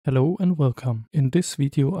Hello and welcome. In this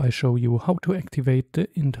video I show you how to activate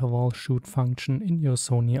the interval shoot function in your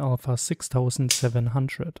Sony Alpha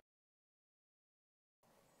 6700.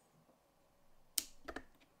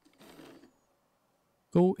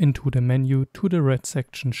 Go into the menu to the red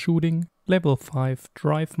section Shooting, Level 5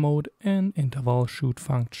 Drive Mode and Interval Shoot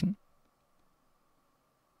Function.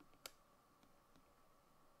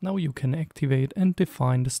 Now you can activate and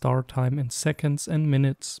define the start time in seconds and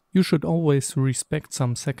minutes. You should always respect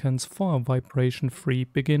some seconds for a vibration-free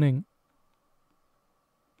beginning.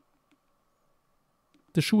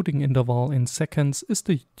 The shooting interval in seconds is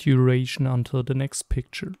the duration until the next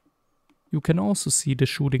picture. You can also see the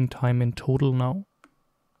shooting time in total now.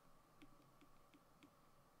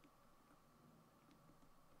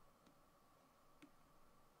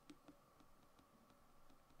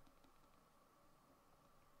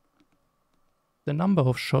 The number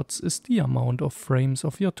of shots is the amount of frames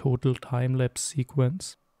of your total time-lapse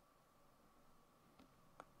sequence.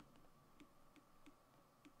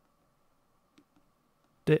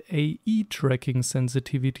 The AE tracking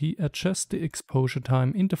sensitivity adjusts the exposure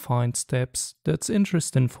time in defined steps. That's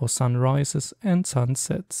interesting for sunrises and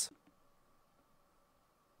sunsets.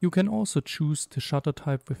 You can also choose the shutter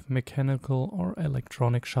type with mechanical or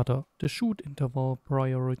electronic shutter. The shoot interval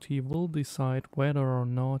priority will decide whether or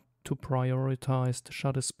not to prioritize the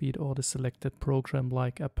shutter speed or the selected program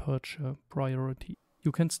like aperture priority.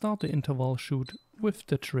 You can start the interval shoot with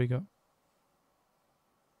the trigger.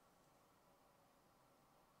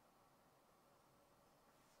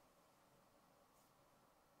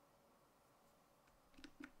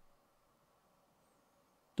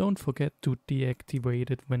 Don't forget to deactivate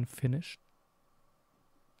it when finished.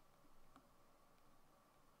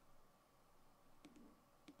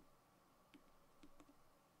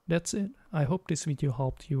 That's it. I hope this video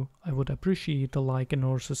helped you. I would appreciate a like and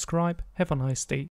or subscribe. Have a nice day.